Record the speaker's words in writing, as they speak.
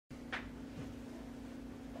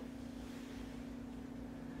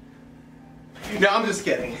No, I'm just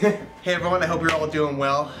kidding. Hey everyone, I hope you're all doing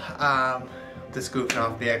well. Just goofing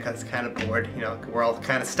off there because it's kind of bored. You know, we're all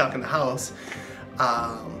kind of stuck in the house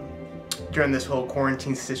during this whole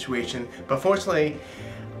quarantine situation. But fortunately,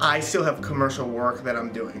 I still have commercial work that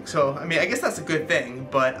I'm doing. So, I mean, I guess that's a good thing,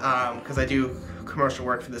 but because I do commercial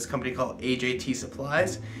work for this company called JLC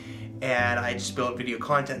Supplies, and I just build video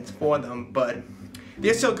content for them, but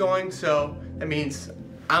they're still going, so that means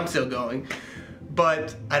I'm still going.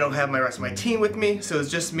 But I don't have my rest of my team with me, so it's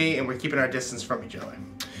just me, and we're keeping our distance from each other.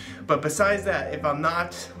 But besides that, if I'm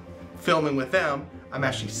not filming with them, I'm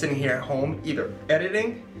actually sitting here at home either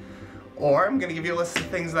editing, or I'm gonna give you a list of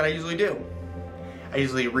things that I usually do. I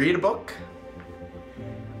usually read a book,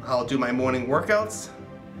 I'll do my morning workouts,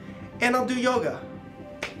 and I'll do yoga.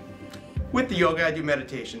 With the yoga, I do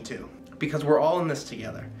meditation too, because we're all in this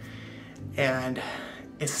together. And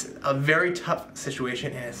it's a very tough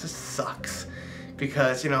situation, and it just sucks.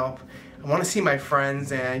 Because, you know, I want to see my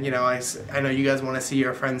friends, and, you know, I know you guys want to see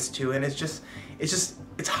your friends too, and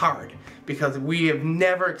it's hard. Because we have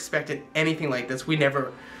never expected anything like this. We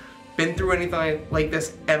never been through anything like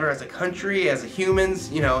this ever as a country, as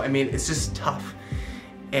humans, you know, I mean, it's just tough.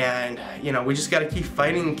 And, you know, we just gotta keep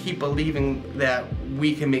fighting and keep believing that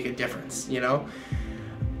we can make a difference, you know?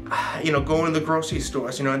 You know, going to the grocery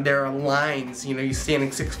stores, you know, and there are lines, you know, you're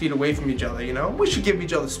standing 6 feet away from each other, you know? We should give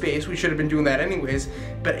each other space, we should have been doing that anyways,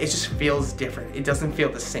 but it just feels different. It doesn't feel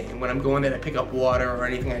the same. When I'm going there to pick up water or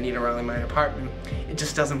anything I need around my apartment, it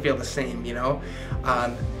just doesn't feel the same, you know?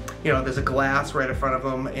 You know, there's a glass right in front of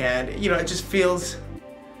them, and, you know, it just feels,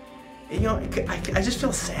 you know, I just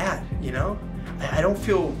feel sad, you know? I don't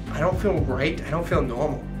feel right, I don't feel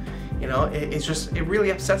normal, you know? It really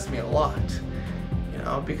upsets me a lot. You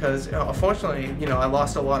know, because, you know, unfortunately, you know, I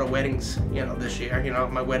lost a lot of weddings, you know, this year. You know,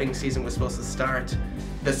 my wedding season was supposed to start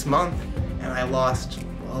this month, and I lost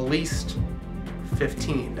at least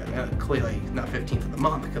 15. Clearly not 15 for the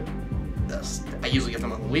month, because I usually get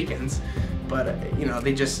them on the weekends. But, you know,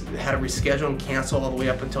 they just had to reschedule and cancel all the way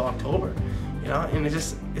up until October. You know, and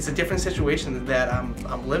it's a different situation that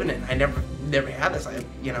I'm living in. I never had this.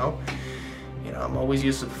 You know, I'm always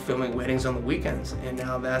used to filming weddings on the weekends, and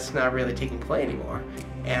now that's not really taking play anymore.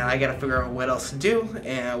 And I gotta figure out what else to do,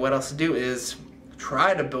 and what else to do is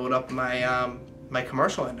try to build up my my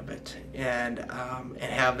commercial end of it, and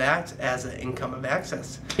have that as an income of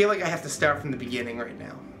access. I feel like I have to start from the beginning right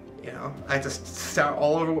now. You know, I have to start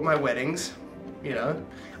all over with my weddings. You know,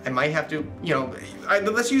 I might have to, you know,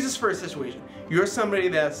 let's use this for a situation. You're somebody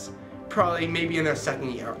that's probably maybe in their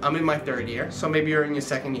second year. I'm in my third year, so maybe you're in your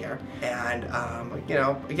second year. And, you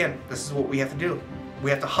know, again, this is what we have to do. We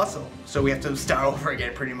have to hustle, so we have to start over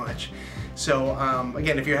again pretty much. So,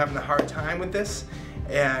 again, if you're having a hard time with this,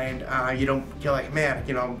 and you're like, man,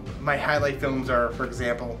 you know, my highlight films are, for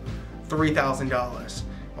example, $3,000.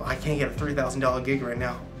 Well, I can't get a $3,000 gig right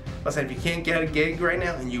now. Listen, if you can't get a gig right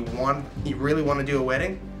now, and you really want to do a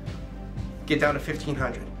wedding, get down to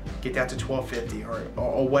 $1,500. Get down to $1,250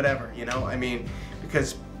 or whatever, you know? I mean,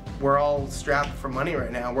 because we're all strapped for money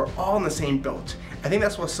right now. We're all in the same boat. I think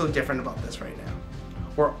that's what's so different about this right now.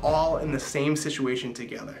 We're all in the same situation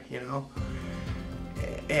together, you know?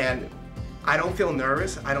 And I don't feel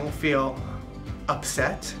nervous. I don't feel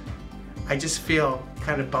upset. I just feel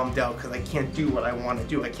kind of bummed out because I can't do what I want to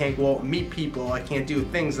do. I can't go out and meet people. I can't do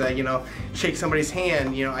things that, you know, shake somebody's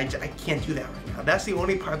hand. You know, I can't do that right now. That's the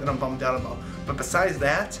only part that I'm bummed out about. But besides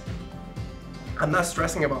that, I'm not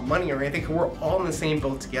stressing about money or anything because we're all in the same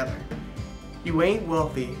boat together. You ain't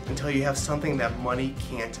wealthy until you have something that money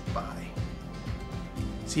can't buy.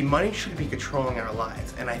 See, money shouldn't be controlling our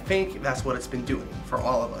lives, and I think that's what it's been doing for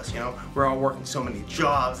all of us, you know? We're all working so many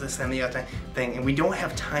jobs, this and the other thing, and we don't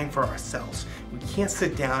have time for ourselves. We can't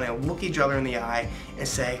sit down and look each other in the eye and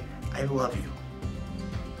say, I love you,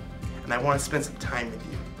 and I want to spend some time with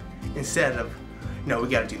you. Instead of, no, we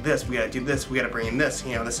gotta do this, we gotta do this, we gotta bring in this,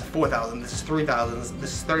 you know, this is $4,000, this is $3,000,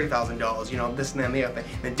 this is $30,000, you know, this and then the other thing,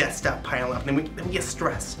 and the debts start piling up, and then we get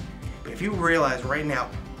stressed. But if you realize right now,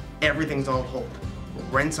 everything's on hold.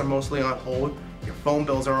 Rents are mostly on hold, your phone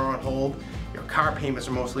bills are on hold, your car payments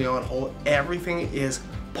are mostly on hold, everything is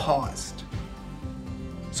paused.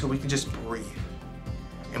 So we can just breathe,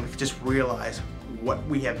 and we can just realize what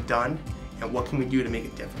we have done and what can we do to make a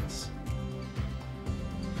difference.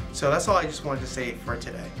 So that's all I just wanted to say for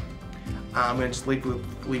today. I'm going to just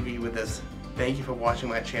leave you with this. Thank you for watching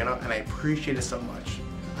my channel, and I appreciate it so much.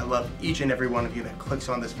 I love each and every one of you that clicks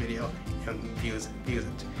on this video and views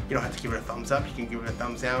it. You don't have to give it a thumbs up, you can give it a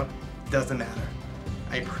thumbs down. It doesn't matter.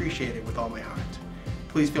 I appreciate it with all my heart.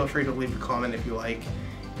 Please feel free to leave a comment if you like,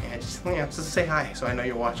 and just say hi so I know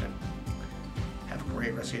you're watching. Have a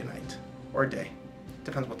great rest of your night. or a day.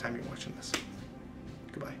 Depends what time you're watching this.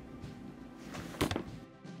 Goodbye.